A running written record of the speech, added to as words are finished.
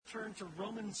turn to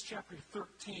Romans chapter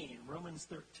 13. Romans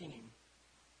 13.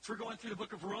 So we're going through the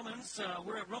book of Romans.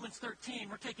 We're at Romans 13.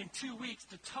 We're taking 2 weeks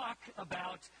to talk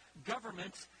about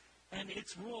government and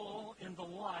its role in the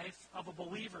life of a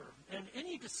believer. And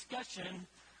any discussion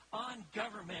on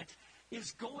government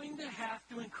is going to have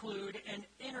to include an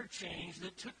interchange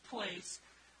that took place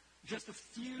just a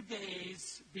few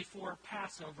days before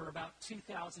Passover, about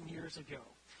 2,000 years ago.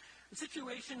 The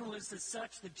situation was as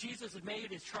such that Jesus had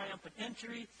made his triumphant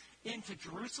entry into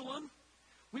Jerusalem.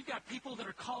 We've got people that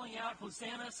are calling out,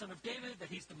 Hosanna, Son of David, that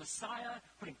he's the Messiah,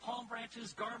 putting palm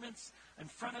branches, garments in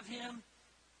front of him.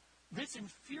 This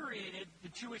infuriated the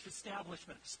Jewish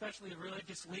establishment, especially the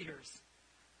religious leaders.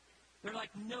 They're like,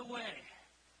 no way.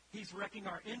 He's wrecking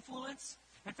our influence.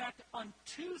 In fact, on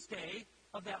Tuesday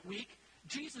of that week,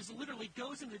 Jesus literally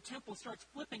goes into the temple, starts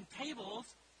flipping tables,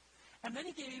 and then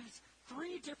he gives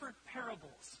 3 different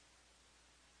parables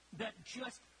that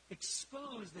just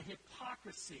expose the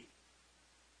hypocrisy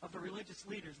of the religious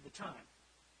leaders of the time.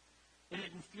 It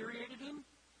had infuriated them.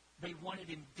 They wanted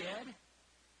him dead,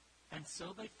 and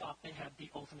so they thought they had the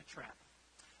ultimate trap.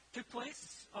 It took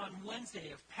place on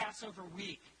Wednesday of Passover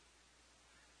week.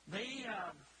 They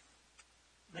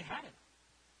had it.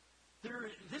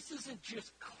 This isn't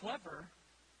just clever.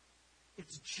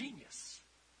 It's genius.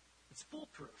 It's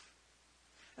foolproof.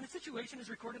 And the situation is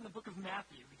recorded in the book of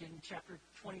Matthew, beginning in chapter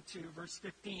 22, verse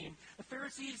 15. The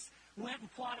Pharisees went and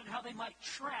plotted how they might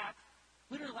trap,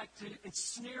 literally like to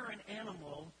ensnare an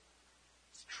animal,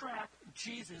 trap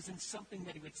Jesus in something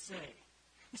that he would say.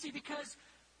 You see, because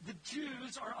the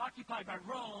Jews are occupied by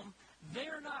Rome,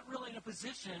 they're not really in a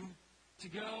position to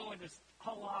go and just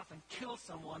haul off and kill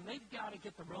someone. They've got to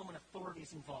get the Roman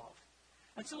authorities involved.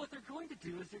 And so what they're going to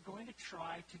do is they're going to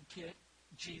try to get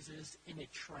Jesus in a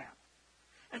trap.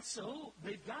 And so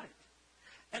they've got it.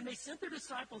 And they sent their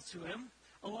disciples to him,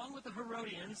 along with the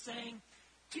Herodians, saying,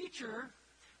 "Teacher,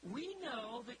 we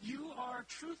know that you are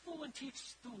truthful and teach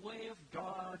the way of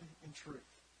God in truth.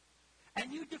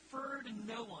 And you defer to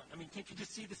no one." I mean, can't you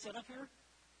just see the setup here?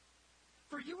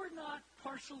 "For you are not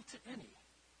partial to any.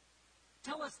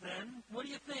 Tell us then, what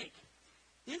do you think?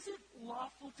 Is it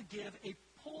lawful to give a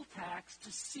poll tax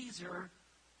to Caesar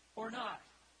or not?"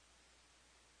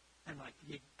 And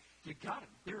you got him.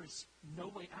 There is no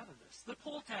way out of this. The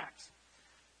poll tax,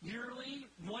 yearly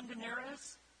 1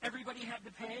 denarius, everybody had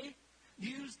to pay,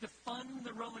 used to fund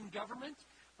the Roman government,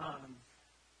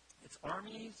 its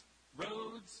armies,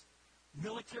 roads,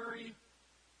 military,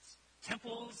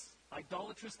 temples,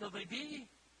 idolatrous though they be,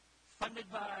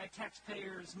 funded by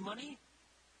taxpayers' money.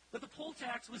 But the poll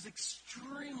tax was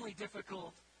extremely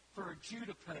difficult for a Jew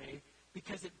to pay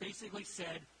because it basically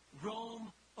said,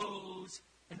 Rome owes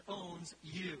and owns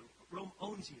you. Rome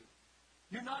owns you.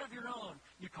 You're not of your own.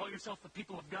 You call yourself the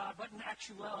people of God, but in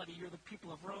actuality, you're the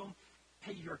people of Rome.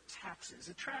 Pay your taxes.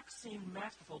 The tax seemed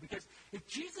masterful because if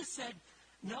Jesus said,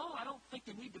 "No, I don't think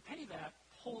you need to pay that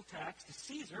poll tax to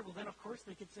Caesar," well, then, of course,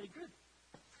 they could say, "Good.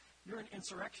 You're an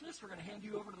insurrectionist. We're going to hand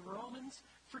you over to the Romans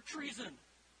for treason."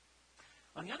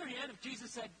 On the other hand, if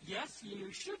Jesus said, "Yes,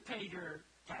 you should pay your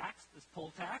tax, this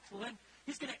poll tax," well, then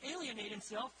he's going to alienate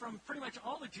himself from pretty much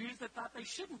all the Jews that thought they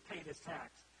shouldn't pay this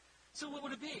tax. So what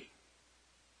would it be?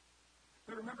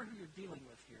 But remember who you're dealing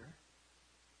with here.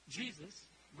 Jesus,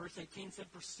 verse 18,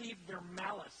 said, "Perceive their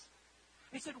malice."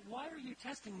 He said, "Why are you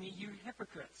testing me, you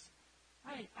hypocrites?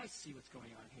 I see what's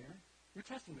going on here. You're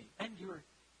testing me, and you're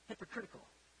hypocritical."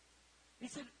 He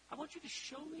said, "I want you to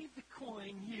show me the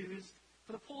coin used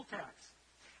for the poll tax."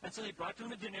 And so they brought to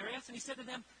him a denarius, and he said to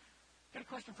them, "Got a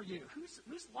question for you.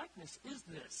 Whose likeness is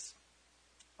this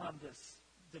on this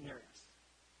denarius?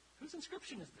 Whose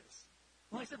inscription is this?"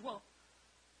 Well, he said, well,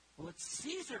 it's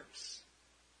Caesar's.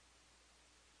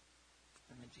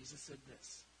 And then Jesus said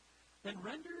this, "Then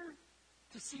render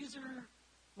to Caesar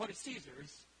what is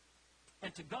Caesar's,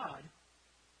 and to God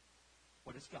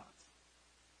what is God's."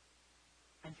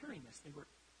 And hearing this, they were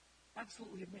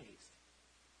absolutely amazed.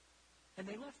 And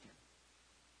they left him.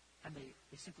 And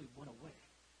they simply went away.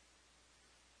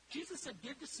 Jesus said,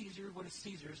 "Give to Caesar what is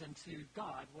Caesar's, and to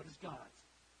God what is God's."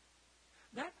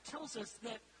 That tells us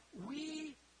that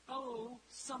we owe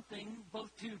something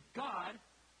both to God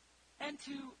and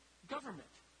to government.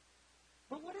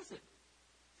 But what is it?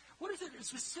 What is it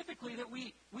specifically that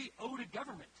we owe to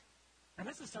government? And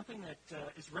this is something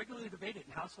that is regularly debated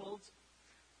in households,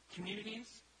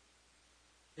 communities.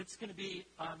 It's going to be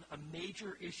a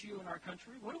major issue in our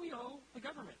country. What do we owe the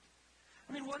government?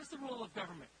 I mean, what is the role of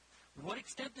government? What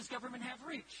extent does government have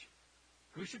reach?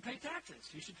 Who should pay taxes?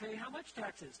 Who should pay how much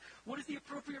taxes? What is the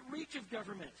appropriate reach of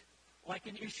government? Like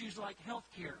in issues like health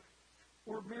care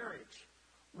or marriage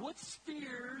What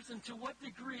spheres and to what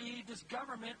degree does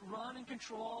government run and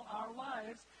control our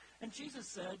lives? And Jesus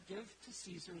said, give to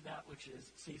Caesar that which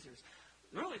is Caesar's.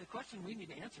 Really, the question we need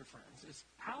to answer, friends, is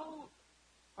how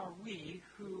are we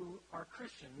who are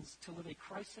Christians to live a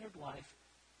Christ-centered life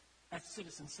as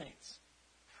citizen saints?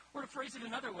 Or to phrase it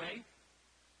another way,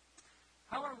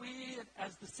 how are we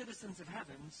as the citizens of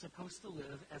heaven supposed to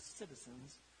live as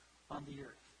citizens on the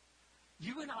earth?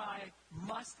 You and I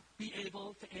must be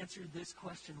able to answer this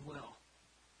question well.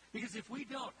 Because if we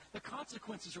don't, the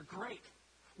consequences are great.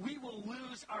 We will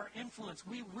lose our influence.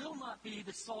 We will not be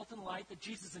the salt and light that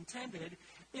Jesus intended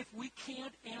if we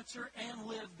can't answer and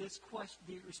live this question,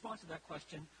 the response to that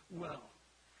question well.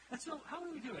 And so how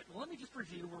do we do it? Well, let me just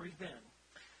review where we've been.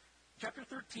 Chapter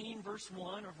 13, verse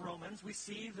 1 of Romans, we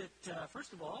see that,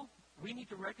 first of all, we need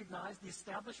to recognize the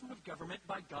establishment of government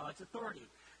by God's authority.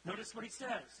 Notice what he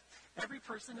says. Every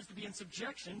person is to be in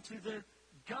subjection to the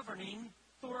governing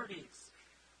authorities.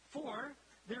 For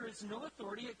there is no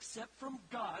authority except from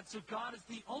God. So God is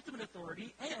the ultimate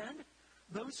authority, and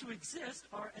those who exist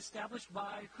are established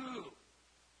by who?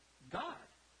 God.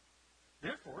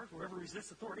 Therefore, whoever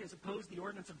resists authority has opposed the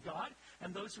ordinance of God,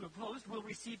 and those who oppose will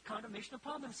receive condemnation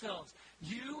upon themselves.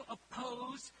 You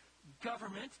oppose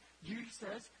government. You,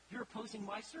 says, you're opposing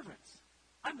my servants.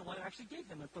 I'm the one who actually gave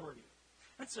them authority.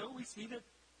 And so we see that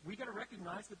we got to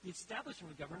recognize that the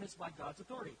establishment of government is by God's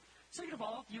authority. Second of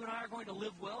all, if you and I are going to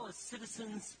live well as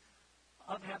citizens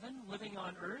of heaven, living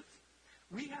on earth,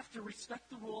 we have to respect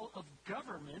the role of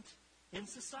government in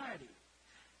society.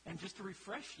 And just to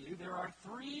refresh you, there are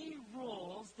 3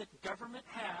 roles that government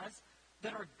has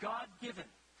that are God-given.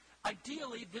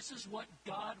 Ideally, this is what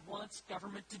God wants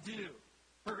government to do.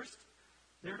 First,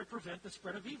 they're to prevent the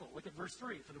spread of evil. Look at verse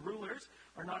 3. For the rulers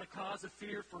are not a cause of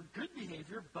fear for good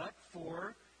behavior, but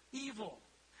for evil.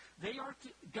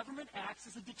 Government acts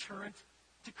as a deterrent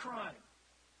to crime.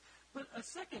 But a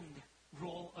second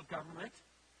role of government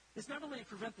is not only to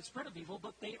prevent the spread of evil,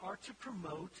 but they are to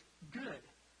promote good.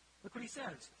 Look what he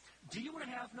says. Do you want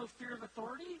to have no fear of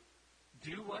authority?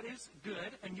 Do what is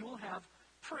good, and you will have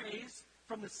praise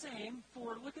from the same.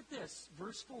 For, look at this,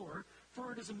 verse 4,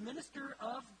 for it is a minister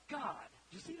of God.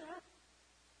 Do you see that?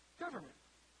 Government.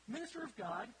 Minister of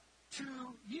God to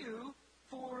you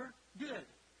for good.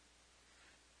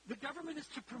 The government is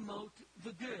to promote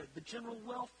the good, the general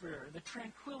welfare, the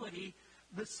tranquility,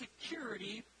 the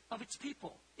security of its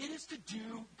people. It is to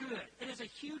do good. It has a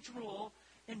huge role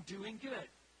in doing good.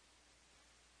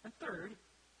 And third,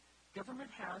 government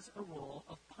has a role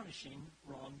of punishing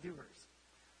wrongdoers.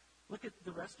 Look at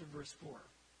the rest of verse 4.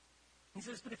 He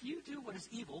says, but if you do what is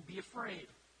evil, be afraid.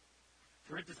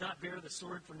 For it does not bear the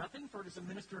sword for nothing, for it is a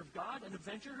minister of God, an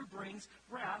avenger who brings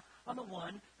wrath on the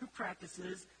one who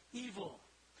practices evil.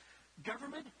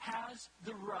 Government has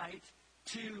the right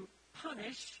to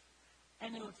punish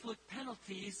and to inflict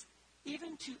penalties,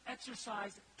 even to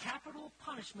exercise capital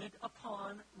punishment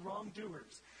upon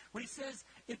wrongdoers. When he says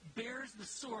it bears the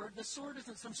sword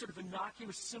isn't some sort of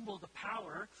innocuous symbol of the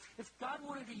power. If God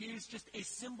wanted to use just a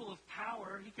symbol of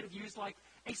power, he could have used like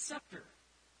a scepter.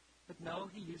 But no,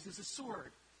 he uses a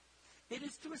sword. It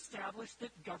is to establish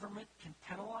that government can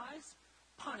penalize,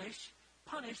 punish,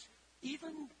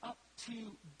 even up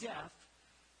to death,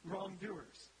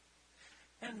 wrongdoers.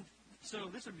 And so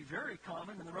this would be very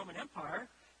common in the Roman Empire.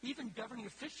 Even governing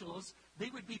officials, they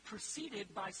would be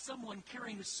preceded by someone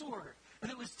carrying a sword.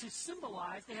 And it was to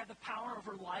symbolize they had the power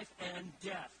over life and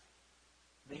death.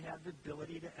 They had the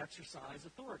ability to exercise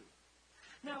authority.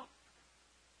 Now,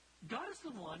 God is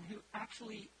the one who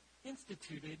actually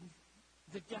instituted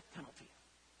the death penalty.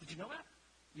 Did you know that?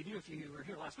 You do if you were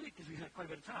here last week, because we had quite a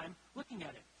bit of time looking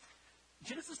at it.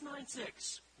 Genesis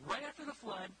 9:6, right after the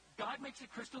flood, God makes it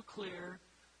crystal clear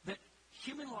that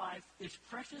human life is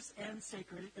precious and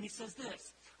sacred. And he says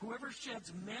this, whoever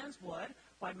sheds man's blood,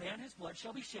 by man his blood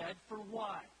shall be shed. For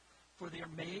why? For they are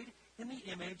made in the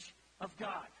image of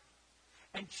God.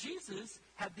 And Jesus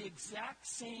had the exact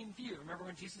same view. Remember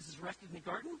when Jesus is arrested in the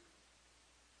garden?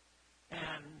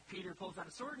 And Peter pulls out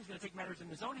a sword. He's going to take matters in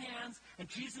his own hands. And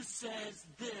Jesus says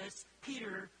this,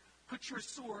 Peter, put your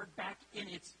sword back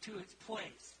to its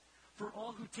place. For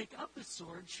all who take up the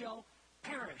sword shall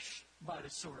perish by the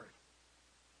sword.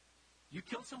 You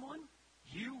kill someone,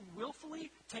 you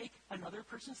willfully take another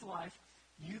person's life,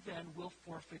 you then will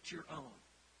forfeit your own.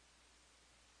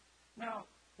 Now,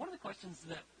 one of the questions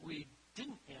that we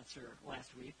didn't answer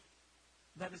last week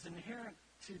that is inherent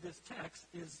to this text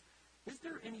is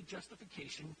there any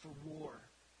justification for war?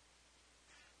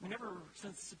 I mean, ever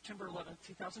since September 11,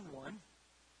 2001,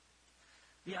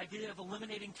 the idea of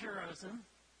eliminating terrorism,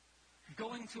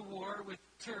 going to war with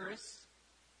terrorists,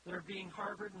 that are being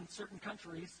harbored in certain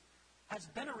countries has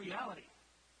been a reality.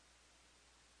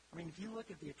 I mean, if you look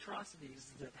at the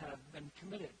atrocities that have been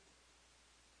committed,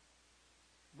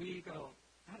 we go,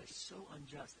 that is so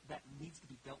unjust. That needs to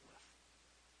be dealt with.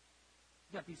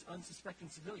 You've got these unsuspecting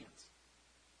civilians,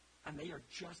 and they are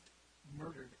just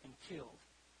murdered and killed.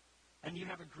 And you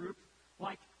have a group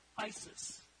like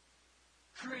ISIS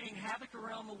creating havoc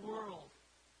around the world.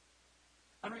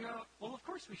 And we go, well, of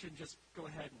course we should just go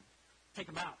ahead and take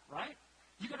them out, right?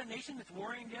 You got a nation that's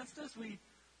warring against us.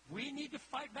 We need to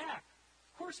fight back.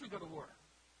 Of course we go to war.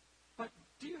 But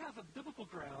do you have a biblical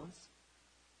grounds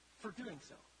for doing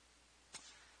so?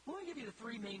 Well, let me give you the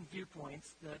three main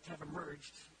viewpoints that have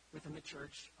emerged within the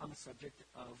church on the subject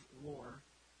of war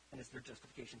and is their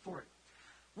justification for it.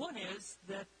 One is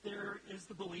that there is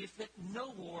the belief that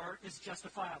no war is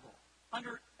justifiable.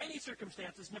 Under any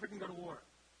circumstances, never can go to war.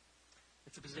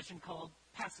 It's a position called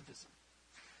pacifism.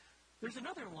 There's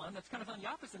another one that's kind of on the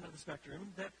opposite of the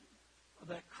spectrum, that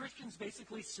Christians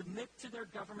basically submit to their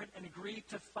government and agree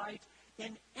to fight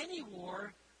in any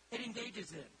war it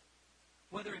engages in,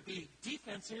 whether it be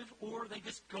defensive or they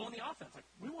just go on the offense. Like,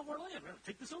 we want more land. We're going to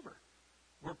take this over.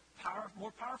 We're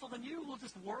more powerful than you. We'll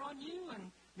just war on you,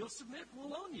 and you'll submit, and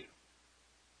we'll own you.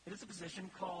 It is a position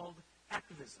called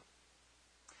activism.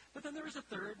 But then there is a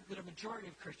third that a majority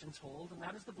of Christians hold, and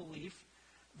that is the belief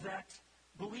that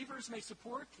believers may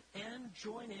support and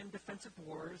join in defensive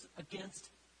wars against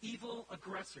evil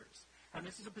aggressors. And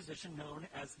this is a position known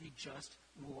as the just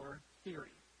war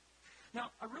theory.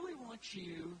 Now, I really want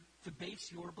you to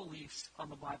base your beliefs on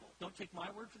the Bible. Don't take my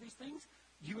word for these things.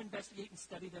 You investigate and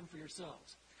study them for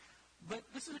yourselves. But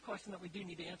this is a question that we do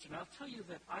need to answer. Now, I'll tell you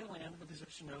that I land in the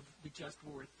position of the just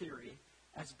war theory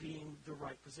as being the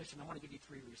right position. I want to give you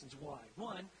three reasons why.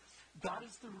 One, God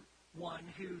is the one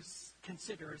who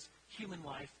considers human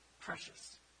life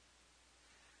precious.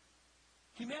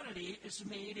 Humanity is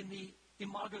made in the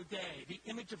imago Dei, the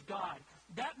image of God.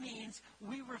 That means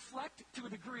we reflect, to a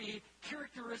degree,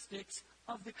 characteristics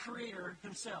of the Creator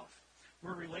himself.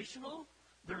 We're relational.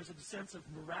 There's a sense of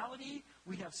morality.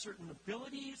 We have certain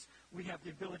abilities. We have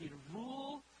the ability to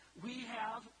rule. We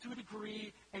have, to a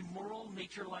degree, a moral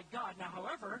nature like God. Now,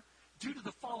 however, due to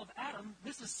the fall of Adam,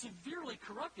 this is severely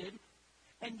corrupted,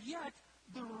 and yet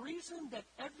the reason that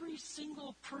every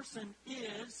single person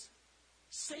is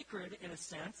sacred, in a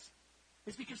sense,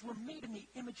 is because we're made in the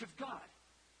image of God.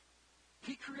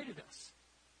 He created us.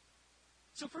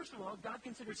 So first of all, God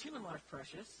considers human life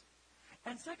precious.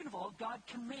 And second of all, God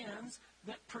commands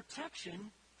that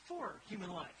protection for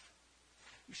human life.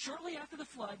 Shortly after the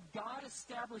flood, God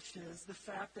establishes the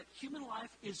fact that human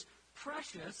life is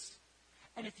precious,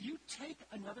 and if you take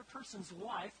another person's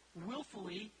life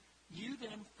willfully, you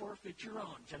then forfeit your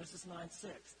own. Genesis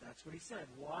 9:6. That's what he said.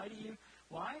 Why?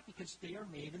 Because they are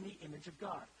made in the image of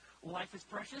God. Life is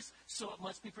precious, so it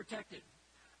must be protected.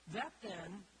 That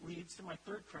then leads to my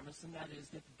third premise, and that is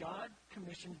that God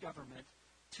commissioned government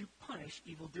to punish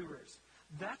evildoers.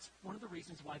 That's one of the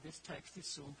reasons why this text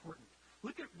is so important.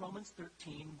 Look at Romans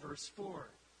 13, verse 4.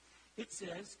 It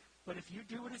says, "But if you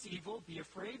do what is evil, be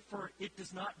afraid, for it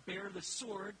does not bear the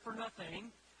sword for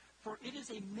nothing, for it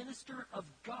is a minister of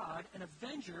God, an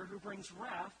avenger who brings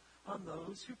wrath on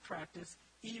those who practice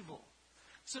evil."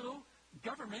 So,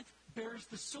 government bears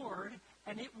the sword,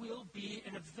 and it will be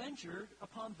an avenger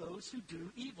upon those who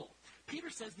do evil. Peter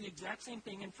says the exact same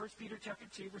thing in 1 Peter chapter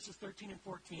 2, verses 13 and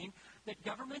 14, that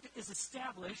government is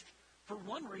established for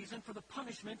one reason, for the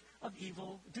punishment of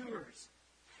evil doers.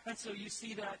 And so you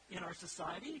see that in our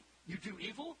society. You do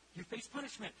evil, you face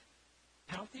punishment.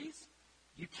 Penalties,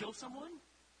 you kill someone,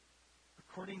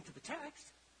 according to the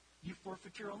text, you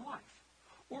forfeit your own life.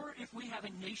 Or if we have a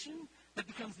nation that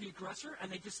becomes the aggressor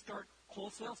and they just start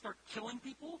killing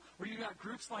people, or you got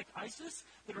groups like ISIS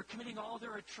that are committing all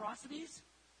their atrocities,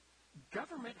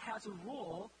 government has a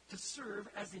role to serve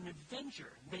as an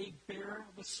avenger. They bear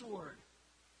the sword.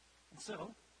 And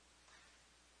so,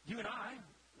 you and I,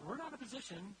 we're not in a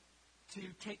position to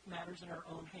take matters in our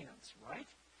own hands, right?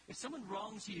 If someone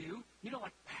wrongs you, you don't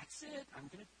like, that's it, I'm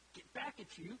going to get back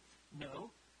at you.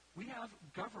 No, we have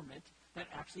government that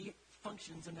actually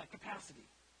functions in that capacity.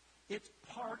 It's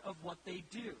part of what they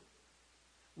do.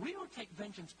 We don't take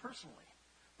vengeance personally,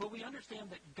 but we understand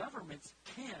that governments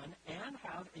can and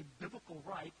have a biblical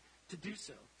right to do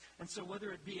so. And so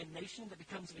whether it be a nation that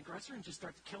becomes an aggressor and just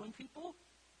starts killing people,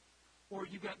 or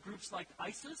you got groups like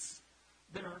ISIS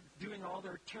that are doing all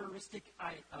their terroristic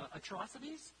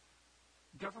atrocities,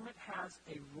 government has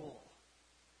a role.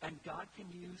 And God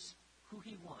can use who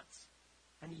he wants.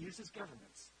 And he uses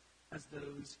governments as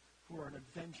those who are an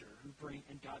avenger,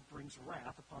 and God brings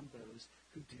wrath upon those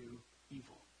who do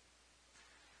evil.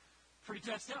 Pretty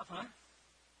tough stuff, huh?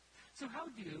 So how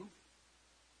do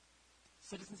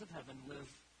citizens of heaven live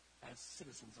as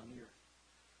citizens on the earth?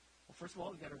 Well, first of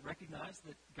all, we've got to recognize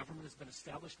that government has been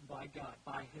established by God,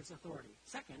 by his authority.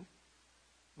 Second,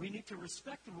 we need to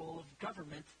respect the role of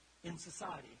government in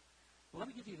society. Well, let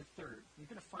me give you the third. You're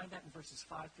going to find that in verses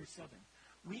 5 through 7.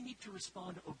 We need to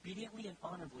respond obediently and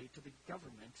honorably to the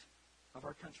government of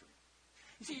our country.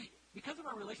 You see, because of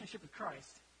our relationship with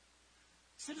Christ,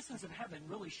 citizens of heaven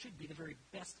really should be the very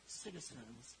best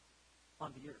citizens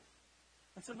on the earth.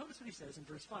 And so notice what he says in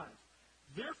verse 5.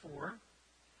 Therefore,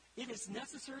 it is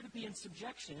necessary to be in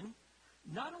subjection,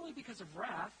 not only because of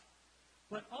wrath,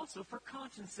 but also for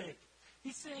conscience sake.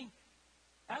 He's saying,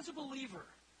 as a believer,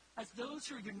 as those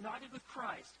who are united with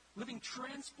Christ, living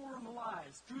transformed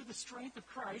lives through the strength of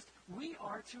Christ, we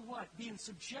are to what? Be in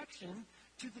subjection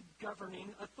to the governing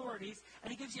authorities.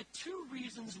 And he gives you two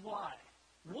reasons why.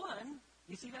 One,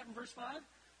 you see that in verse 5?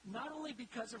 Not only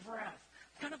because of wrath.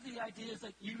 Kind of the idea is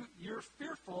that you're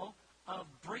fearful of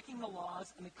breaking the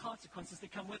laws and the consequences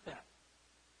that come with that.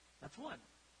 That's one.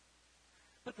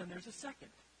 But then there's a second.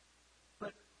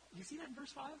 But you see that in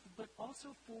verse 5? But also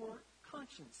for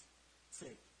conscience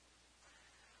sake.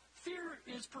 Fear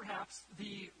is perhaps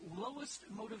the lowest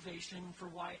motivation for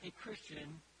why a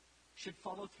Christian should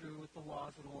follow through with the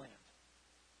laws of the land.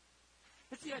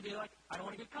 It's the idea like, I don't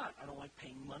want to get caught. I don't like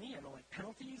paying money. I don't like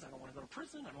penalties. I don't want to go to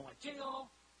prison. I don't like jail.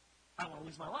 I don't want to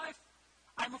lose my life.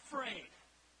 I'm afraid.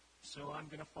 So I'm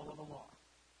going to follow the law.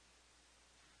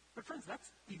 But friends, that's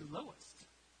the lowest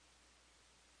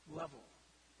level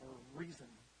or reason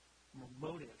or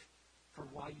motive for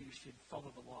why you should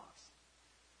follow the laws.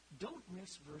 Don't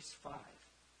miss verse 5.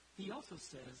 He also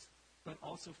says, but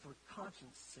also for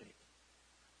conscience sake.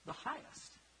 The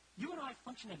highest. You and I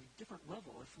function at a different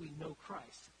level if we know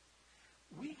Christ.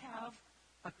 We have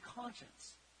a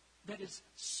conscience that is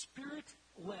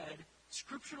spirit-led,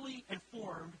 scripturally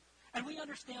informed, and we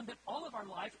understand that all of our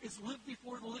life is lived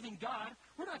before the living God.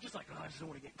 We're not just like, I just don't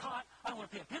want to get caught. I don't want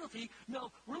to pay a penalty.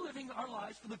 No, we're living our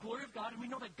lives for the glory of God, and we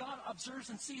know that God observes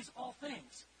and sees all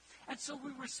things. And so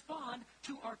we respond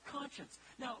to our conscience.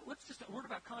 Now, let's just a word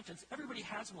about conscience. Everybody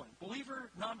has one.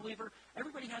 Believer, non-believer,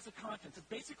 everybody has a conscience. It's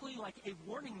basically like a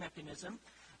warning mechanism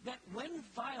that when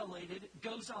violated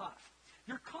goes off.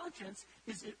 Your conscience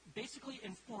is basically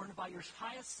informed by your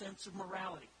highest sense of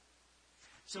morality.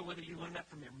 So whether you learn that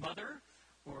from your mother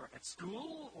or at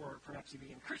school, or perhaps you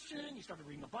became a Christian, you started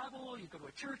reading the Bible, you go to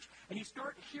a church, and you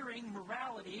start hearing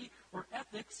morality or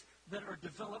ethics that are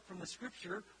developed from the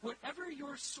Scripture, whatever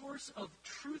your source of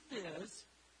truth is,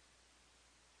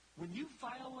 when you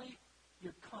violate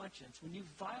your conscience, when you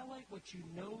violate what you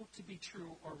know to be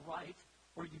true or right,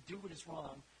 or you do what is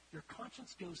wrong, your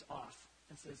conscience goes off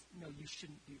and says, no, you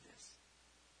shouldn't do this.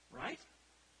 Right?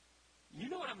 You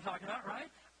know what I'm talking about, right?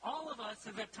 All of us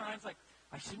have at times like,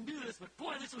 I shouldn't do this, but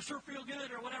boy, this will sure feel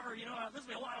good, or whatever, this will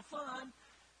be a lot of fun.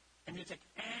 And it's like,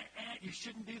 you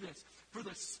shouldn't do this. For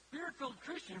the Spirit-filled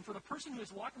Christian, for the person who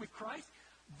is walking with Christ,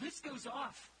 this goes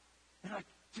off. And like,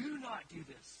 do not do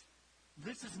this.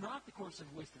 This is not the course of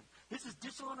wisdom. This is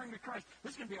dishonoring to Christ.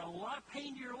 This is going to be a lot of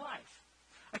pain to your life.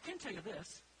 I can tell you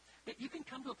this, that you can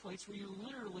come to a place where you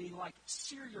literally,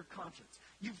 sear your conscience.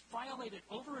 You violate it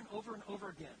over and over and over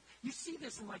again. You see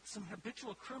this in, some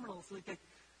habitual criminals.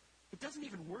 It doesn't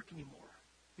even work anymore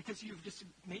because you've just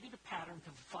made it a pattern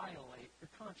to violate your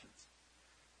conscience.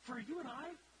 For you and I,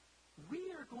 we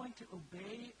are going to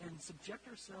obey and subject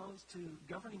ourselves to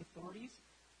governing authorities,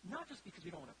 not just because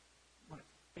we don't want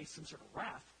to face some sort of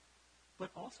wrath, but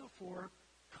also for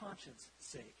conscience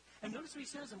sake. And notice what he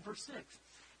says in verse 6.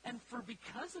 And for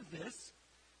because of this,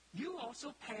 you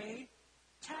also pay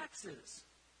taxes.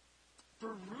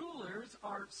 For rulers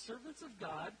are servants of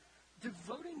God,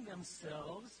 devoting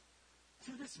themselves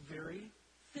to this very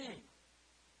thing.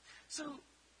 So,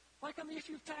 like on the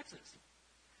issue of taxes,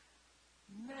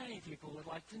 many people would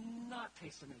like to not pay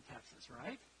so many taxes,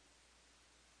 right?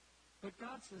 But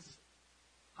God says,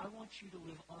 I want you to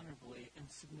live honorably and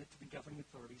submit to the governing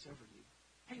authorities over you.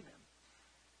 Pay them.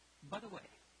 By the way,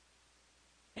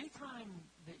 anytime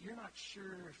that you're not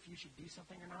sure if you should do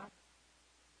something or not,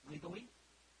 legally,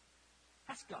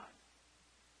 ask God,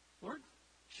 Lord,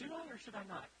 should I or should I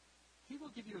not? He will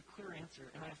give you a clear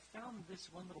answer, and I have found this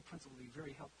one little principle to be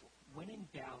very helpful. When in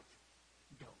doubt,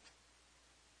 don't.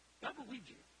 God will lead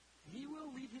you. He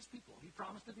will lead his people. He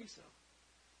promised to do so.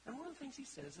 And one of the things he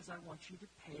says is, I want you to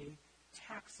pay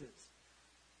taxes.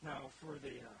 Now, for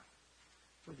the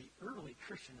early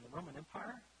Christian in the Roman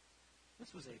Empire,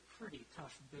 this was a pretty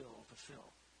tough bill to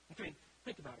fill. Okay,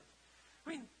 think about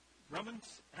it.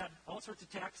 Romans had all sorts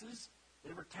of taxes.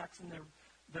 They were taxing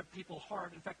the people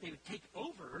hard. In fact, they would take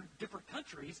over different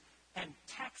countries and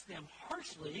tax them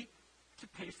harshly to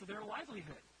pay for their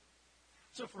livelihood.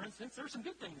 So, for instance, there were some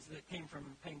good things that came from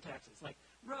paying taxes, like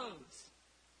roads.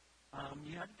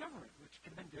 You had government, which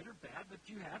could have been good or bad, but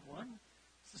you had one.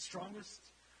 It's the strongest,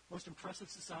 most impressive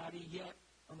society yet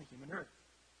on the human earth.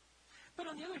 But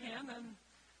on the other hand, then,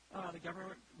 the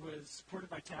government was supported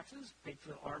by taxes, paid for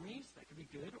the armies. That could be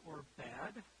good or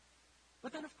bad.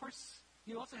 But then, of course,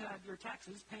 you also had your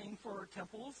taxes paying for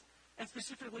temples, and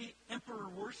specifically emperor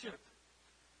worship.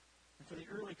 And for the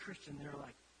early Christian, they're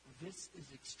like, this is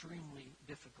extremely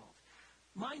difficult.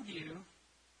 Mind you,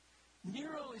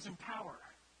 Nero is in power,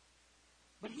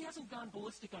 but he hasn't gone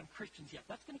ballistic on Christians yet.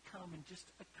 That's going to come in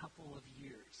just a couple of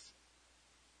years.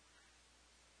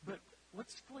 But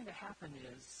what's going to happen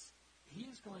is he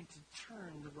is going to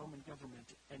turn the Roman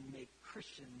government and make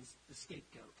Christians the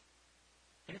scapegoat.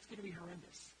 And it's going to be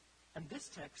horrendous. And this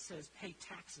text says pay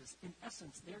taxes. In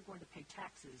essence, they're going to pay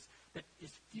taxes that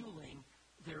is fueling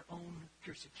their own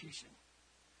persecution.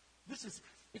 This is,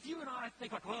 if you and I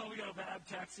think like, well, we got bad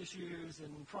tax issues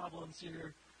and problems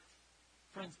here,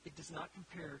 friends, it does not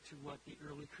compare to what the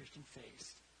early Christian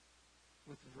faced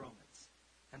with the Romans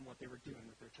and what they were doing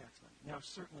with their tax money. Now,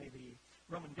 certainly the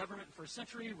Roman government in the first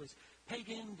century was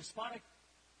pagan, despotic,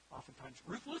 oftentimes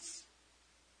ruthless.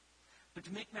 But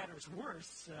to make matters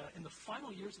worse, in the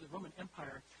final years of the Roman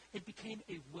Empire, it became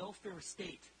a welfare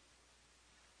state.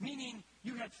 Meaning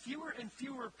you had fewer and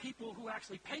fewer people who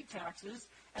actually paid taxes,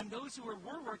 and those who were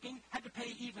working had to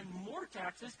pay even more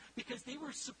taxes because they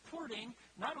were supporting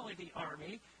not only the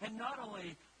army and not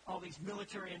only all these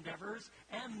military endeavors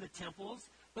and the temples,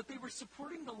 but they were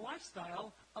supporting the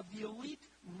lifestyle of the elite,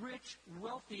 rich,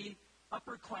 wealthy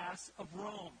upper class of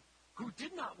Rome who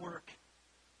did not work.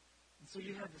 And so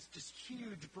you had this just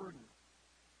huge burden.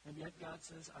 And yet God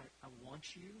says, I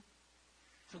want you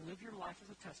to live your life as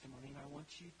a testimony, and I want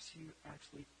you to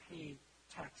actually pay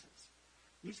taxes.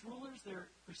 These rulers, they're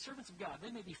servants of God.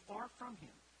 They may be far from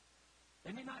him.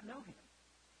 They may not know him.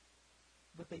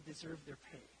 But they deserve their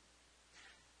pay.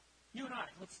 You and I,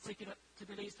 let's take it up to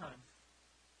today's time.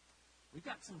 We've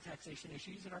got some taxation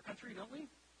issues in our country, don't we?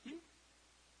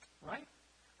 Right?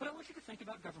 But I want you to think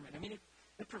about government. I mean,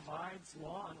 it provides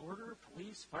law and order,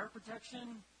 police, fire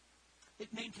protection.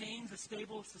 It maintains a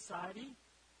stable society.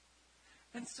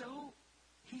 And so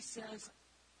he says,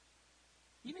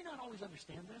 you may not always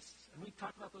understand this, and we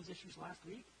talked about those issues last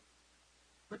week,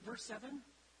 but verse 7,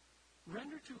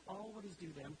 render to all what is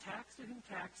due them, tax to whom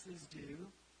tax is due,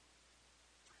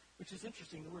 which is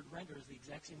interesting. The word render is the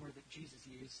exact same word that Jesus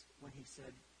used when he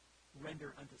said,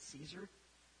 render unto Caesar.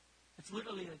 It's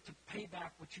literally to pay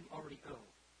back what you already owe.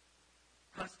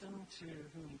 Custom to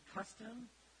whom custom,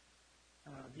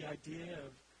 the idea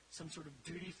of some sort of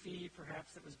duty fee,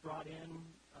 perhaps, that was brought in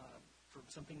for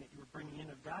something that you were bringing in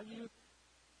of value.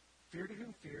 Fear to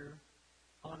whom fear,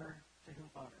 honor to whom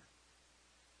honor.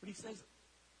 But he says,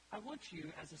 I want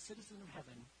you, as a citizen of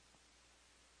heaven,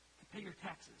 to pay your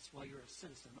taxes while you're a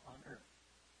citizen on earth.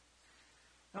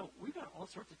 Now, we've got all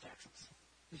sorts of taxes.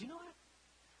 Did you know that?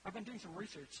 I've been doing some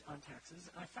research on taxes,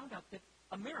 and I found out that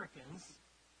Americans,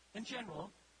 in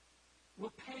general,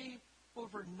 will pay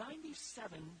over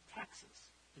 97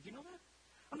 taxes. Did you know that?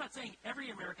 I'm not saying every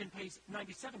American pays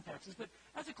 97 taxes, but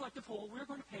as a collective whole, we're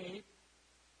going to pay,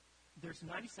 there's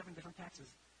 97 different taxes.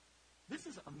 This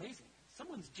is amazing.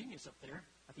 Someone's genius up there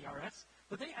at the IRS,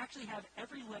 but they actually have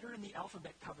every letter in the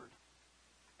alphabet covered.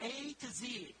 A to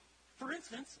Z. For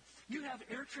instance, you have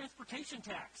air transportation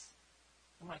tax.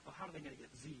 I'm like, well, how are they going to get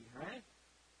Z, right?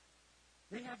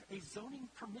 They have a zoning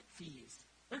permit fees.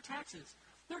 They're taxes.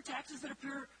 They're taxes that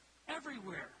appear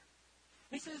everywhere.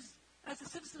 He says, as a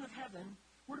citizen of heaven,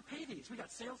 we're to pay these. We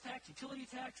got sales tax, utility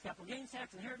tax, capital gains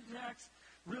tax, inheritance tax,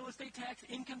 real estate tax,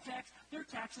 income tax. There are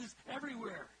taxes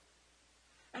everywhere.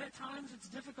 And at times it's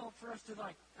difficult for us to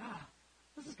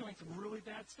this is going some really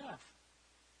bad stuff.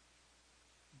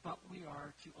 But we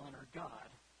are to honor God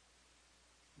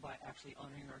by actually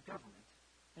honoring our government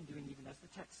and doing even as the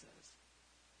text says,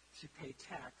 to pay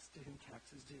tax to whom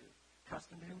tax is due.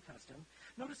 Custom to whom custom.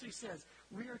 Notice what he says,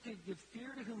 we are to give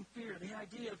fear to whom fear. The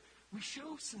idea of we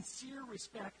show sincere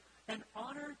respect and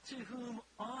honor to whom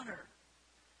honor.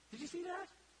 Did you see that?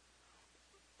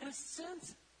 In a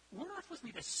sense, we're not supposed to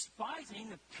be despising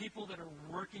the people that are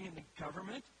working in the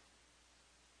government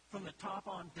from the top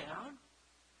on down.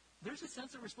 There's a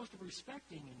sense that we're supposed to be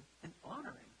respecting and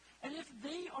honoring. And if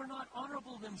they are not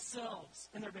honorable themselves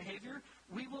in their behavior,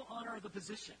 we will honor the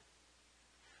position.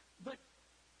 But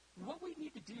what we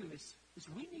need to do is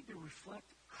we need to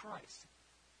reflect Christ.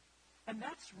 And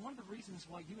that's one of the reasons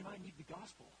why you and I need the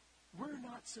gospel. we're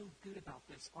not so good about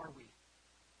this, are we?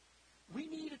 We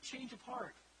need a change of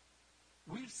heart.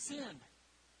 We've sinned.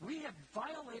 We have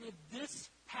violated this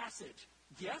passage.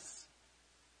 Yes,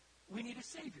 we need a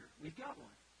Savior. We've got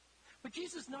one. But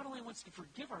Jesus not only wants to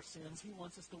forgive our sins, he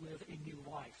wants us to live a new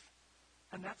life.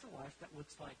 And that's a life that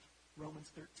looks like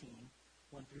Romans 13,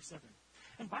 1 through 7.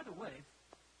 And by the way,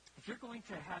 if you're going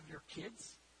to have your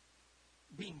kids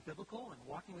being biblical and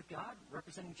walking with God,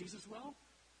 representing Jesus well,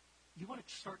 you want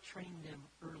to start training them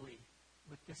early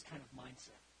with this kind of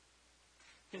mindset.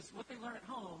 Because what they learn at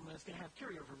home is going to have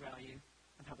carryover value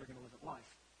on how they're going to live at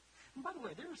life. And by the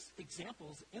way, there's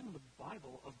examples in the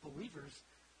Bible of believers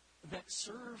that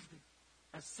served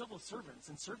as civil servants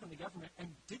and served in the government and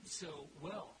did so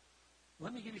well.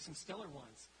 Let me give you some stellar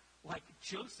ones, like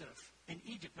Joseph in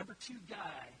Egypt, number 2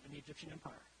 guy in the Egyptian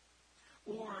Empire.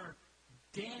 Or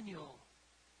Daniel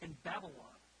in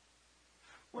Babylon.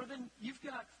 Or then you've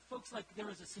got folks like there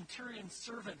was a centurion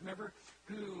servant, remember,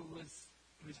 who was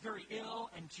very ill,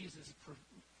 and Jesus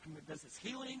does this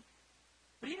healing.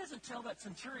 But he doesn't tell that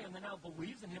centurion that now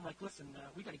believes in him, like, listen,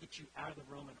 we got to get you out of the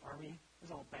Roman army. This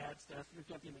is all bad stuff. You're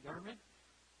going to be in the government.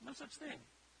 No such thing.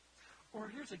 Or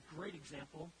here's a great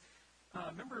example.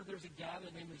 Remember, there's a guy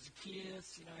by the name of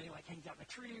Zacchaeus. He hangs out in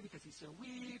a tree because he's so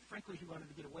weak. Frankly, he wanted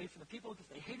to get away from the people because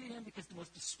they hated him, because the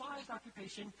most despised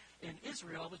occupation in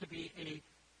Israel was to be a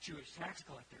Jewish tax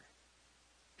collector.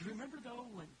 Do you remember, though,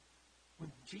 when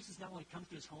Jesus not only comes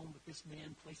to his home, but this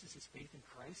man places his faith in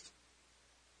Christ?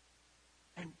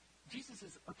 And Jesus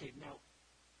says, okay, now,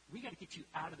 we got to get you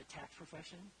out of the tax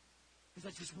profession, because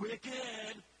that's just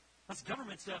wicked. That's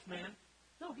government stuff, man.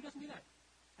 No, he doesn't do that.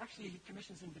 Actually, he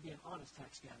commissions him to be an honest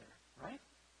tax gatherer, right?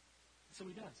 So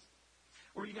he does.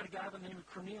 Or you got a guy by the name of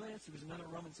Cornelius, who was another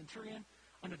Roman centurion,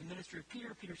 under the ministry of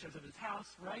Peter. Peter shows up at his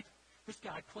house, right? This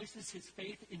guy places his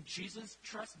faith in Jesus,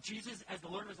 trusts Jesus as the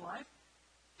Lord of his life.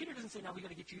 Peter doesn't say, now we got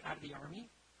to get you out of the army.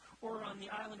 Or on the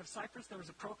island of Cyprus, there was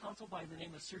a proconsul by the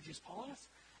name of Sergius Paulus,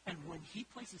 and when he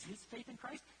places his faith in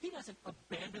Christ, he doesn't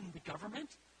abandon the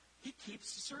government. He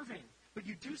keeps serving. But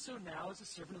you do so now as a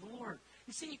servant of the Lord.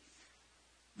 You see,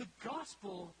 the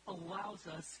gospel allows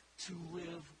us to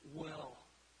live well.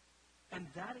 And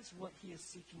that is what he is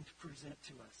seeking to present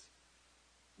to us.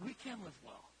 We can live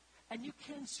well. And you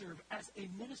can serve as a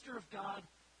minister of God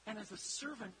and as a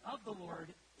servant of the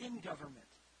Lord in government.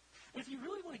 And if you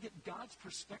really want to get God's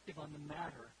perspective on the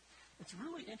matter, it's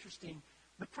really interesting.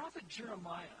 The prophet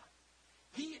Jeremiah,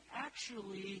 he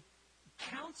actually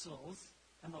counsels,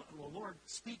 and the Lord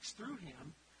speaks through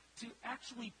him, to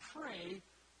actually pray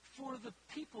for the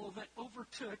people that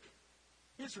overtook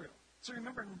Israel. So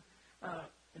remember,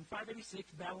 in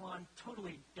 586, Babylon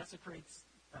totally desecrates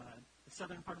the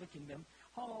southern part of the kingdom,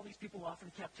 haul all these people off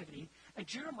in captivity, and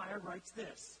Jeremiah writes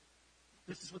this.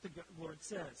 This is what the Lord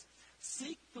says.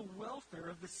 Seek the welfare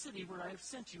of the city where I have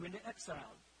sent you into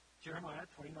exile. Jeremiah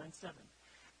 29:7.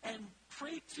 And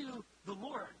pray to the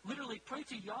Lord. Literally, pray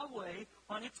to Yahweh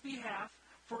on its behalf,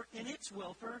 for in its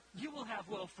welfare, you will have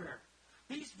welfare.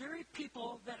 These very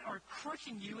people that are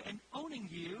crushing you and owning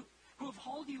you, who have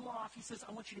hauled you off, he says,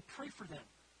 I want you to pray for them.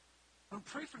 And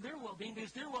pray for their well-being,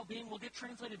 because their well-being will get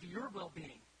translated to your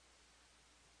well-being.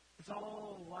 It's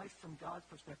all life from God's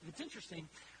perspective. It's interesting.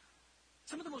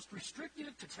 Some of the most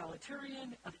restrictive,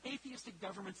 totalitarian, and atheistic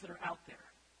governments that are out there,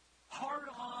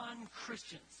 hard-on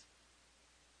Christians.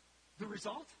 The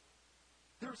result?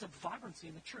 There's a vibrancy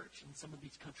in the church in some of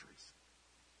these countries.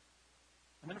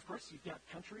 And then, of course, you've got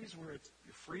countries where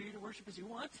you're free to worship as you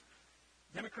want.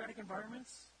 Democratic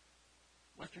environments,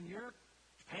 Western Europe,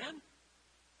 Japan.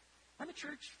 And the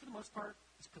church, for the most part,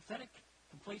 is pathetic,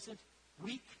 complacent,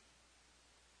 weak,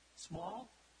 small,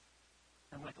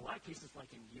 and like a lot of cases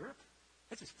like in Europe,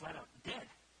 it's just flat out dead.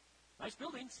 Nice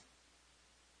buildings,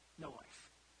 no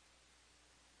life.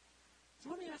 So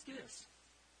let me ask you this.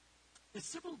 Is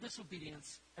civil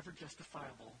disobedience ever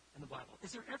justifiable in the Bible?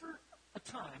 Is there ever a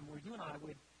time where you and I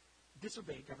would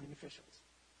disobey governing officials?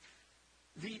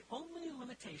 The only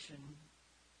limitation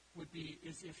would be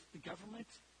is if the government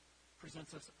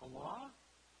presents us a law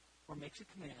or makes a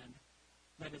command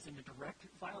that is in a direct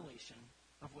violation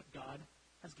of what God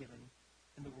has given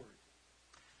in the Word.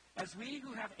 As we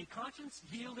who have a conscience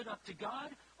yielded up to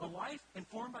God, a life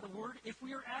informed by the Word, if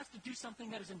we are asked to do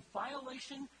something that is in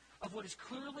violation of what is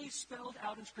clearly spelled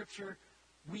out in Scripture,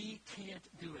 we can't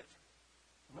do it.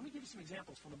 Let me give you some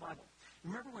examples from the Bible.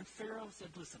 Remember when Pharaoh said,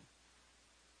 listen,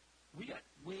 we got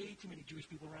way too many Jewish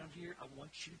people around here. I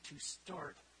want you to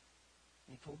start.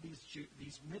 And he told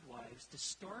these midwives to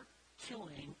start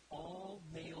killing all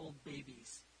male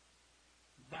babies.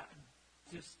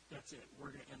 That's it. We're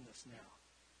going to end this now.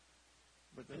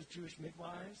 But those Jewish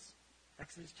midwives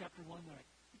Exodus chapter 1, they're like,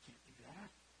 we can't do that.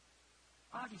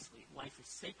 Obviously, life is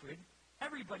sacred.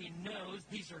 Everybody knows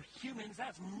these are humans.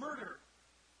 That's murder.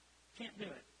 Can't do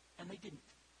it. And they didn't.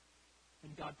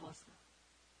 And God blessed them.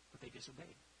 But they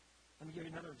disobeyed. Let me give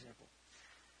you another example.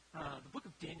 The book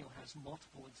of Daniel has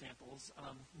multiple examples.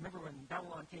 Remember when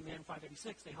Babylon came in,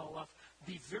 586, they hauled off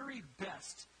the very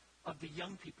best of the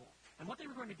young people. And what they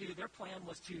were going to do, their plan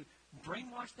was to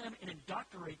brainwash them and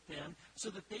indoctrinate them so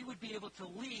that they would be able to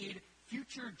lead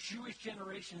future Jewish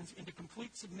generations into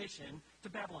complete submission to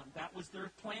Babylon. That was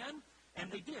their plan,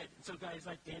 and they did. And so guys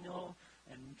like Daniel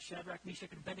and Shadrach,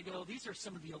 Meshach, and Abednego, these are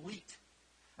some of the elite.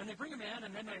 And they bring them in,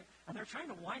 and then they're trying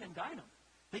to wine and dine them.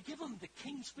 They give them the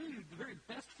king's food, the very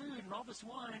best food, and all this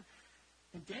wine.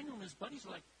 And Daniel and his buddies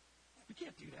are like, we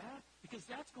can't do that because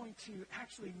that's going to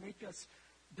actually make us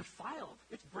defiled.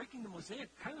 It's breaking the Mosaic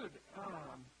code.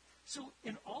 So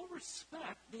in all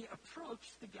respect, they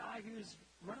approached the guy who's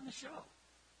running the show,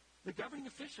 the governing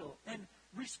official, and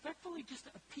respectfully just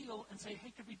appeal and say,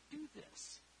 hey, could we do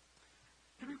this?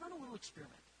 Could we run a little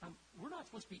experiment? We're not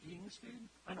supposed to be eating this food.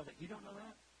 I know that you don't know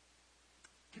that.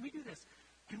 Can we do this?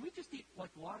 Can we just eat like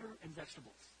water and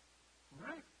vegetables? All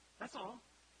right? That's all.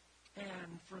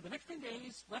 And for the next 10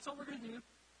 days, that's all we're going to do.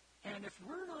 And if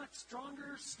we're not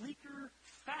stronger, sleeker,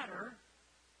 fatter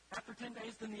after 10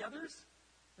 days than the others,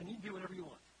 then you can do whatever you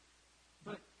want.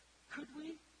 But could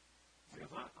we? He goes,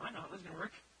 I know how this is going to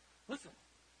work. Listen,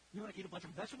 you want to eat a bunch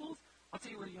of vegetables? I'll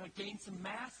tell you where you're going to gain some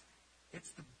mass.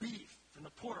 It's the beef and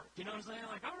the pork. You know what I'm saying?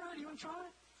 Like, all right, you want to try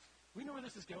it? We know where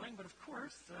this is going. But, of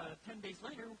course, 10 days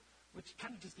later, which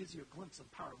kind of just gives you a glimpse of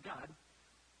the power of God,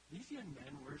 these young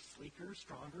men were sleeker,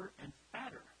 stronger, and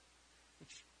fatter.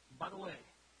 Which, by the way,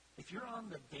 if you're on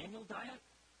the Daniel diet,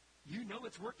 you know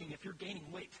it's working if you're gaining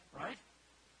weight, right?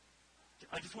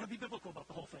 I just want to be biblical about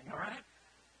the whole thing, all right?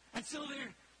 And so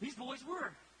these boys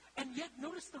were. And yet,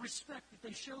 notice the respect that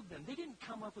they showed them. They didn't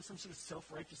come up with some sort of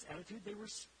self-righteous attitude. They were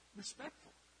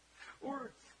respectful.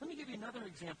 Or, let me give you another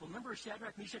example. Remember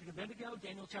Shadrach, Meshach, and Abednego,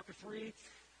 Daniel chapter 3?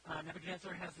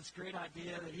 Nebuchadnezzar has this great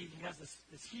idea that he has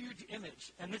this huge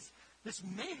image. And this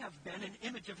may have been an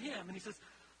image of him. And he says,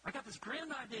 I got this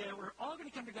grand idea. We're all going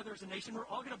to come together as a nation. We're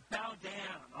all going to bow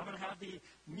down. I'm going to have the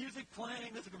music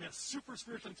playing. This is going to be a super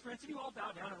spiritual experience. And you all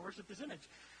bow down and worship this image.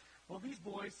 Well, these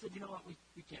boys said, you know what?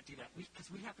 We can't do that because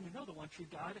we happen to know the one true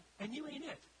God, and you ain't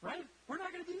it, right? We're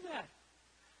not going to do that.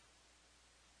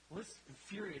 Well, this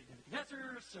infuriated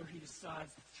Nebuchadnezzar, so he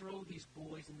decides to throw these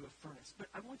boys into a furnace. But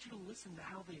I want you to listen to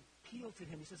how they appeal to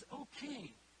him. He says, oh,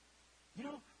 king, you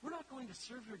know, we're not going to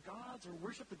serve your gods or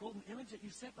worship the golden image that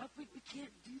you set up. We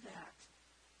can't do that.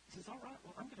 He says, all right,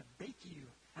 well, I'm going to bake you.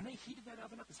 And they heated that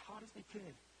oven up as hot as they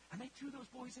could. And they threw those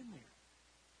boys in there.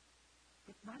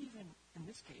 But not even, in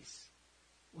this case,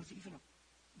 was even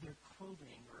their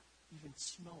clothing or even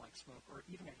smell like smoke or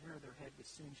even a hair of their head was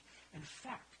singed. In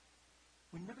fact,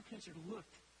 when Nebuchadnezzar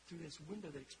looked through this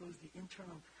window that exposed the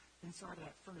internal inside of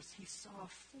that furnace, he saw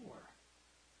four.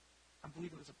 I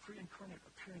believe it was a pre-incarnate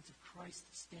appearance of Christ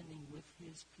standing with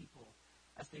his people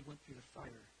as they went through the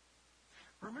fire.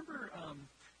 Remember,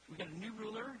 we got a new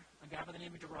ruler, a guy by the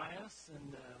name of Darius,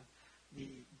 and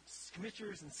the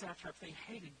commissioners and satraps, they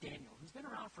hated Daniel, who's been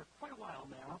around for quite a while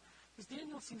now, because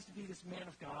Daniel seems to be this man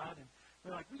of God, and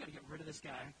they're like, we got to get rid of this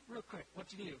guy real quick.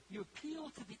 What you do? You appeal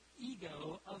to the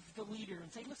ego of the leader and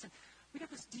say, listen, we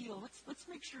got this deal. Let's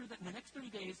make sure that in the next 30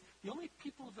 days, the only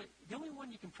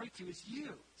one you can pray to is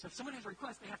you. So if someone has a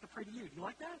request, they have to pray to you. Do you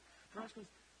like that? Darius goes,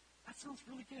 that sounds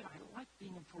really good. I like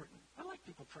being important. I like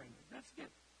people praying to me. That's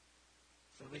good.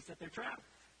 So they set their trap.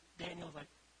 Daniel's like,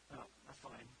 oh, that's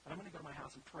fine. But I'm going to go to my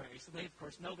house and pray. So they, of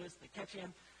course, know this. They catch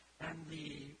him. And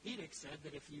the edict said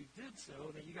that if you did so,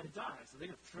 that you got to die. So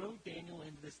they're going to throw Daniel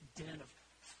into this den of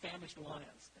famished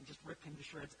lions and just rip him to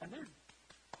shreds. And they're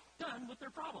done with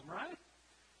their problem, right?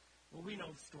 Well, we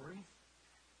know the story.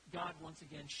 God once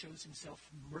again shows himself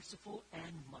merciful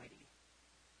and mighty.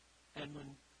 And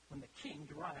when the king,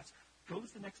 Darius,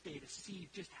 goes the next day to see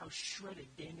just how shredded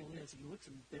Daniel is, he looks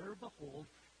and there, behold,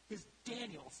 is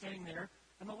Daniel standing there,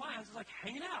 and the lions are like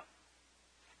hanging out.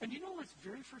 And you know what's the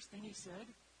very first thing he said?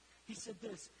 He said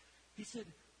this. He said,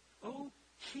 oh,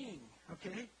 king,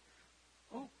 okay?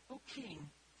 Oh, king,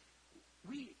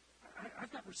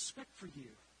 I've got respect for you.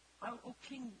 Oh,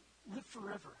 king, live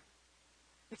forever.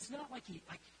 It's not like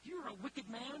you're a wicked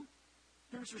man.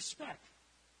 There's respect.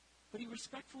 But he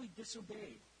respectfully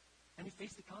disobeyed, and he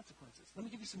faced the consequences. Let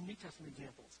me give you some New Testament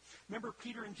examples. Remember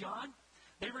Peter and John?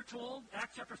 They were told,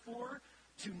 Acts chapter 4,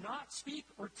 to not speak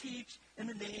or teach in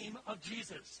the name of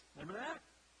Jesus. Remember that?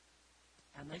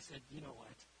 And they said, you know what?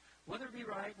 Whether it be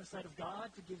right in the sight of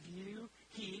God to give you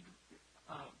heed,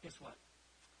 guess what?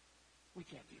 We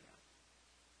can't do that.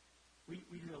 We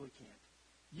really can't.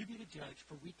 You be the judge,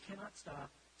 for we cannot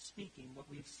stop speaking what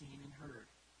we've seen and heard.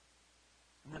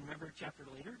 And then remember a chapter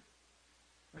later,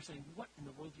 they're saying, what in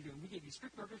the world are you doing? We gave you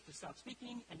strict orders to stop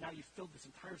speaking, and now you've filled this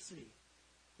entire city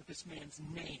with this man's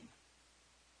name.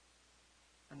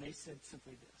 And they said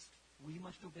simply this: we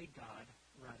must obey God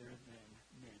rather than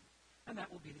men. And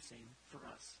that will be the same for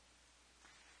us.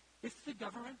 If the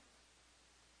government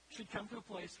should come to a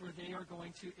place where they are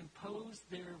going to impose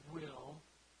their will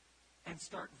and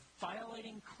start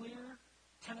violating clear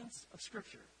tenets of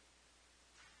Scripture,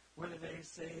 whether they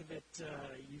say that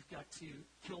you've got to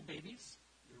kill babies,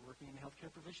 you're working in the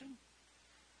healthcare profession,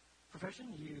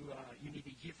 you need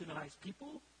to euthanize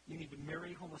people, you need to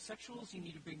marry homosexuals, you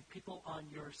need to bring people on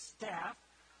your staff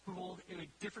who hold a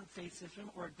different faith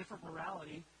system or a different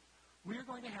morality, we're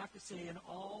going to have to say in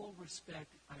all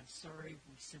respect, I'm sorry,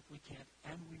 we simply can't,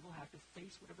 and we will have to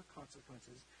face whatever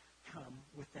consequences come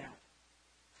with that.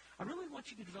 I really want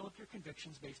you to develop your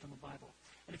convictions based on the Bible.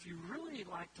 And if you really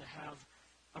like to have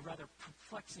a rather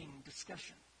perplexing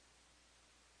discussion,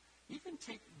 even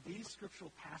take these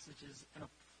scriptural passages and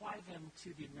apply them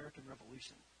to the American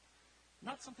Revolution.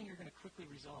 Not something you're going to quickly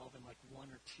resolve in like 1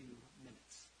 or 2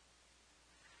 minutes.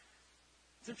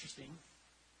 It's interesting.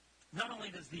 Not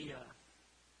only does the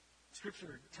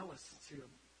Scripture tell us to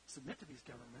submit to these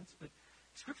governments, but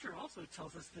Scripture also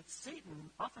tells us that Satan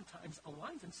oftentimes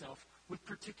aligns himself with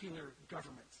particular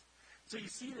governments. So you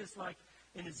see this like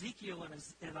in Ezekiel and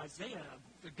in Isaiah,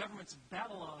 the governments of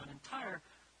Babylon and Tyre,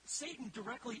 Satan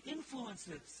directly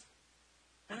influences.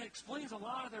 And it explains a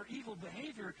lot of their evil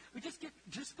behavior. We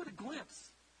just put a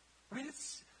glimpse. I mean,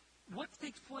 it's what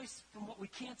takes place from what we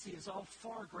can't see is all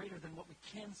far greater than what we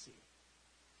can see.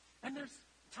 And there's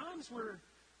times where,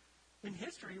 in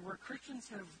history, where Christians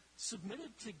have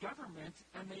submitted to government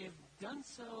and they have done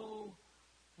so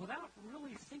without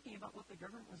really thinking about what the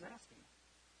government was asking.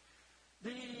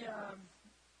 They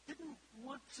didn't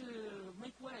want to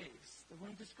make waves. They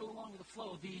wanted to just go along with the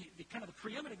flow. The kind of the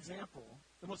preeminent example,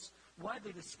 the most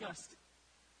widely discussed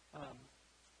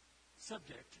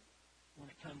subject when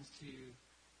it comes to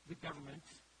the government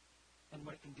and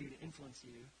what it can do to influence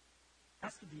you,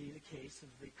 has to be the case of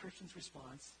the Christians'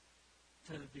 response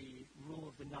to the rule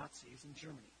of the Nazis in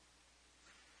Germany.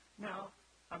 Now,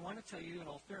 I want to tell you in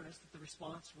all fairness that the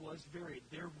response was varied.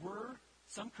 There were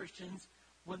some Christians,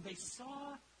 when they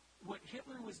saw what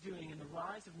Hitler was doing in the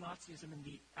rise of Nazism and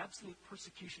the absolute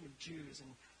persecution of Jews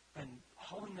and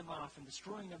hauling them off and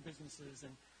destroying their businesses,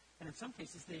 and in some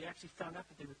cases they actually found out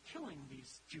that they were killing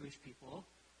these Jewish people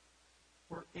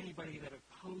or anybody that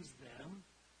opposed them,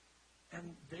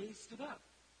 and they stood up,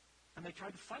 and they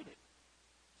tried to fight it.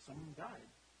 Some died.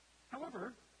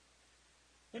 However,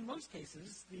 in most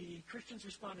cases, the Christians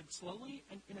responded slowly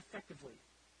and ineffectively.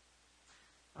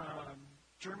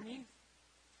 Germany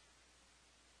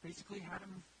basically had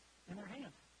them in their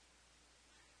hand.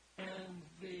 And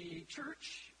the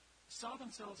church saw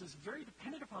themselves as very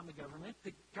dependent upon the government.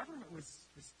 The government was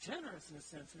generous in a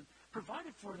sense and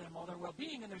provided for them all their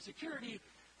well-being and their security,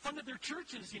 funded their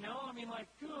churches, I mean, like,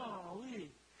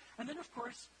 golly. And then, of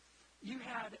course, you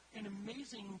had an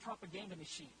amazing propaganda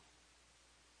machine.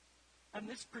 And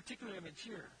this particular image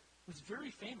here was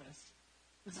very famous.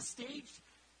 It was a stage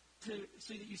so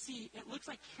that you see, it looks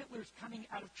like Hitler's coming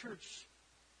out of church,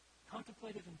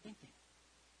 contemplative and thinking.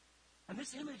 And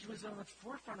this image was on the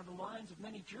forefront of the minds of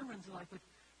many Germans, like, but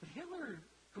Hitler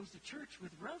goes to church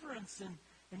with reverence,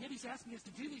 and yet he's asking us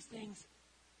to do these things.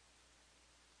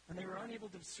 And they were unable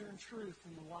to discern truth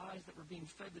from the lies that were being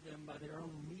fed to them by their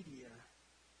own media.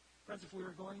 Friends, if we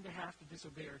were going to have to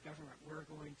disobey our government, we're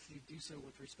going to do so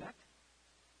with respect.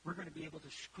 We're going to be able to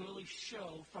clearly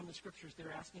show from the Scriptures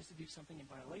they're asking us to do something in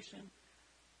violation,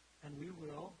 and we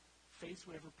will face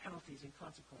whatever penalties and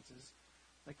consequences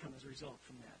that come as a result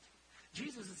from that.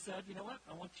 Jesus has said, you know what,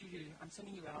 I'm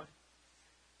sending you out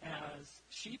as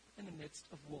sheep in the midst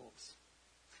of wolves.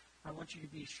 I want you to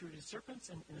be shrewd as serpents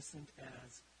and innocent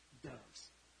as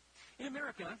doves. In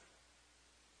America,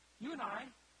 you and I,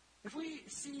 if we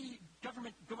see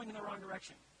government going in the wrong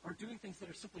direction or doing things that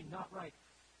are simply not right,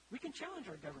 we can challenge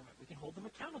our government. We can hold them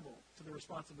accountable to their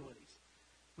responsibilities.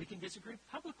 We can disagree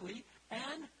publicly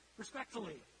and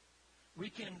respectfully. We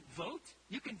can vote.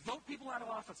 You can vote people out of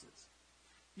offices.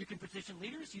 You can petition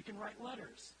leaders. You can write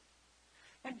letters.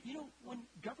 And, when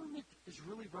government is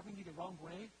really rubbing you the wrong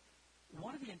way,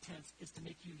 one of the intents is to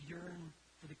make you yearn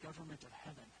for the government of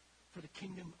heaven, for the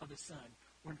kingdom of the Son,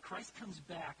 when Christ comes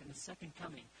back in the second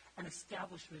coming and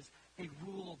establishes a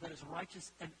rule that is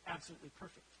righteous and absolutely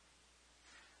perfect.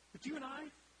 But you and I,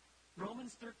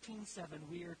 Romans 13:7,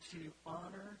 we are to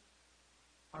honor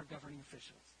our governing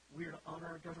officials. We are to honor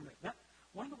our government.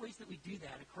 One of the ways that we do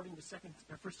that, according to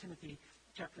 1 Timothy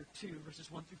chapter 2,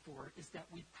 verses 1 through 4, is that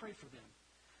we pray for them.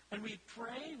 And we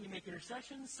pray, we make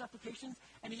intercessions, supplications,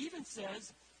 and he even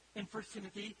says in 1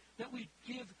 Timothy that we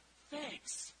give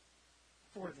thanks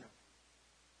for them.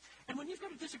 And when you've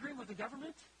got a disagreement with the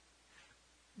government,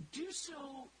 do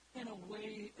so in a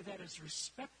way that is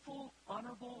respectful,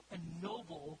 honorable, and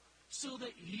noble, so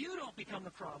that you don't become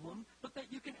the problem, but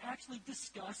that you can actually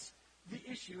discuss the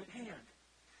issue at hand.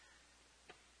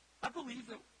 I believe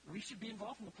that we should be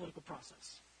involved in the political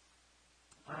process.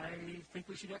 I think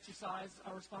we should exercise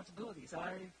our responsibilities.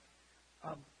 I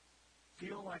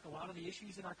feel like a lot of the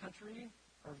issues in our country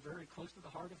are very close to the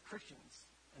heart of Christians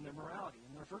and their morality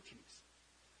and their virtues.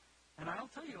 And I'll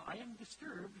tell you, I am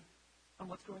disturbed on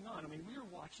what's going on. I mean, we are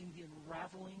watching the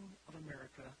unraveling of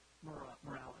America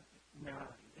morality.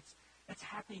 It's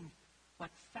happening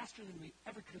like faster than we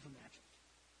ever could have imagined.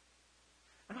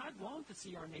 And I'd long to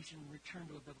see our nation return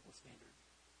to a biblical standard.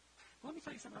 But let me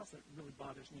tell you something else that really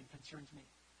bothers me and concerns me.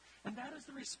 And that is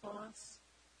the response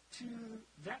to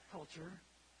that culture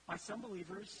by some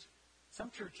believers, some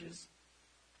churches,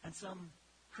 and some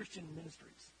Christian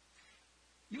ministries.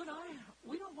 You and I,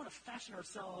 we don't want to fashion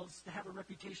ourselves to have a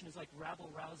reputation as like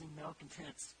rabble-rousing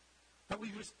malcontents, that we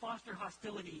just foster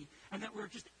hostility, and that we're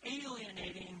just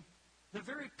alienating the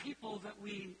very people that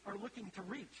we are looking to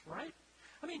reach, right?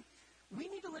 I mean, we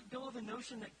need to let go of the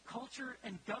notion that culture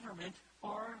and government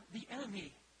are the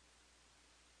enemy.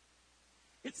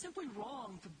 It's simply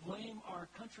wrong to blame our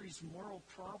country's moral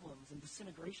problems and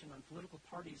disintegration on political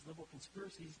parties, liberal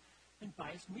conspiracies, and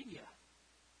biased media.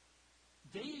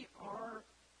 They are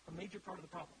a major part of the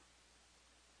problem.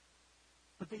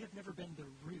 But they have never been the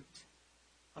root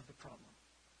of the problem.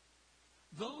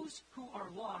 Those who are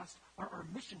lost are our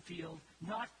mission field,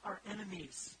 not our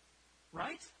enemies.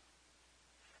 Right?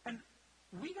 And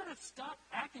we got to stop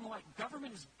acting like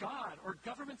government is God or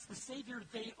government's the Savior.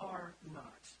 They are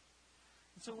not.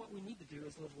 And so what we need to do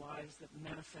is live lives that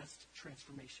manifest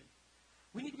transformation.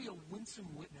 We need to be a winsome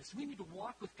witness. We need to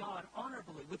walk with God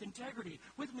honorably, with integrity,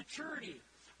 with maturity,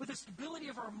 with the stability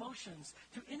of our emotions,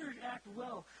 to interact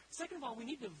well. Second of all, you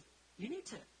need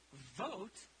to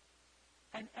vote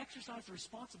and exercise the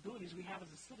responsibilities we have as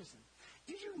a citizen.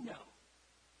 Did you know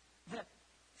that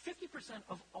 50%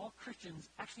 of all Christians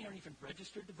actually aren't even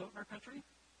registered to vote in our country?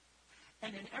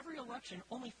 And in every election,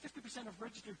 only 50% of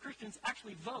registered Christians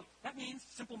actually vote. That means,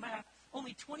 simple math,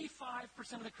 only 25%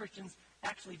 of the Christians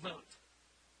actually vote.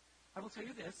 I will tell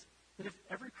you this, that if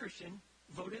every Christian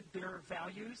voted their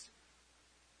values,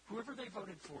 whoever they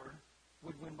voted for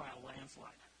would win by a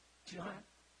landslide. Do you know that?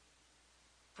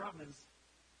 Problem is,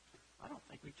 I don't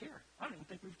think we care. I don't even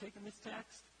think we've taken this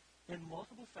text in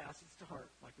multiple facets to heart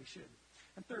like we should.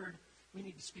 And third, we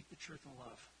need to speak the truth in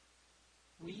love.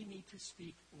 We need to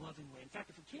speak lovingly. In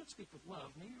fact, if we can't speak with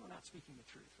love, maybe we're not speaking the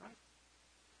truth, right?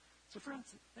 So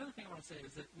friends, the other thing I want to say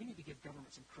is that we need to give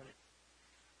government some credit.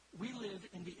 We live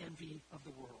in the envy of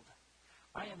the world.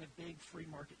 I am a big free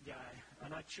market guy,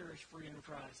 and I cherish free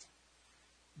enterprise.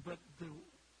 But the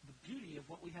beauty of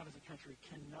what we have as a country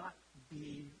cannot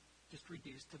be just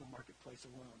reduced to the marketplace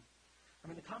alone. I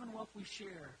mean, the commonwealth we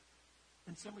share,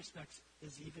 in some respects,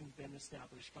 has even been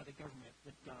established by the government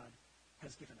that God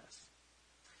has given us.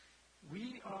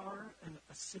 We are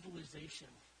a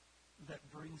civilization that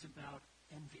brings about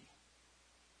envy.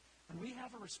 And we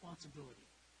have a responsibility.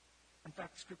 In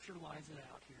fact, Scripture lies it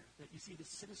out here, that you see the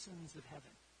citizens of heaven,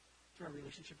 through our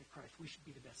relationship with Christ, we should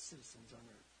be the best citizens on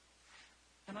earth.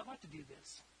 And I'd like to do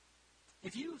this.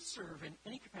 If you serve in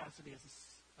any capacity as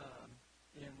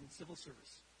in civil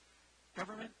service,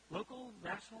 government, local,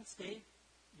 national, state,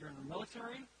 you're in the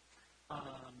military,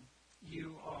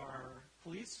 you are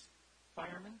police,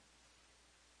 firemen,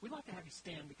 we'd like to have you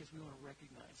stand because we want to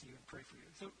recognize you and pray for you.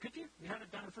 So could you? We had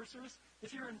it done in first service.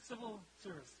 If you're in civil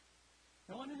service,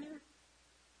 no one in here?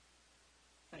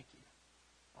 Thank you.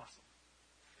 Awesome.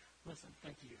 Listen,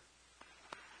 thank you.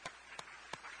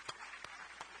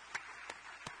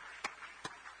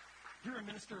 You're a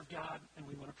minister of God, and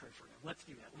we want to pray for you. Let's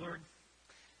do that. Lord,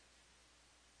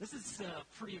 this is a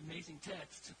pretty amazing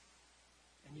text,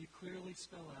 and you clearly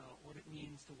spell out what it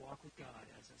means to walk with God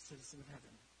as a citizen of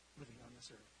heaven living on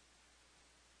this earth.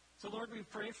 So, Lord, we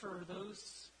pray for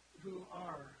those who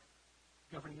are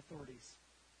governing authorities.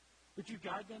 Would you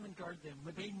guide them and guard them?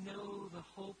 Would they know the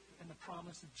hope and the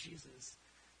promise of Jesus?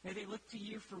 May they look to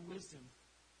you for wisdom.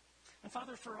 And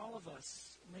Father, for all of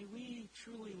us, may we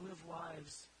truly live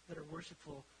lives that are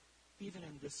worshipful even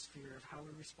in this sphere of how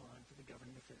we respond to the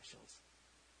governing officials.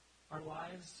 Our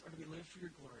lives are to be lived for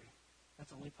your glory.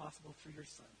 That's only possible through your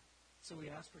Son. So we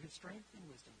ask for his strength and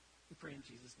wisdom. We pray in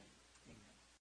Jesus' name.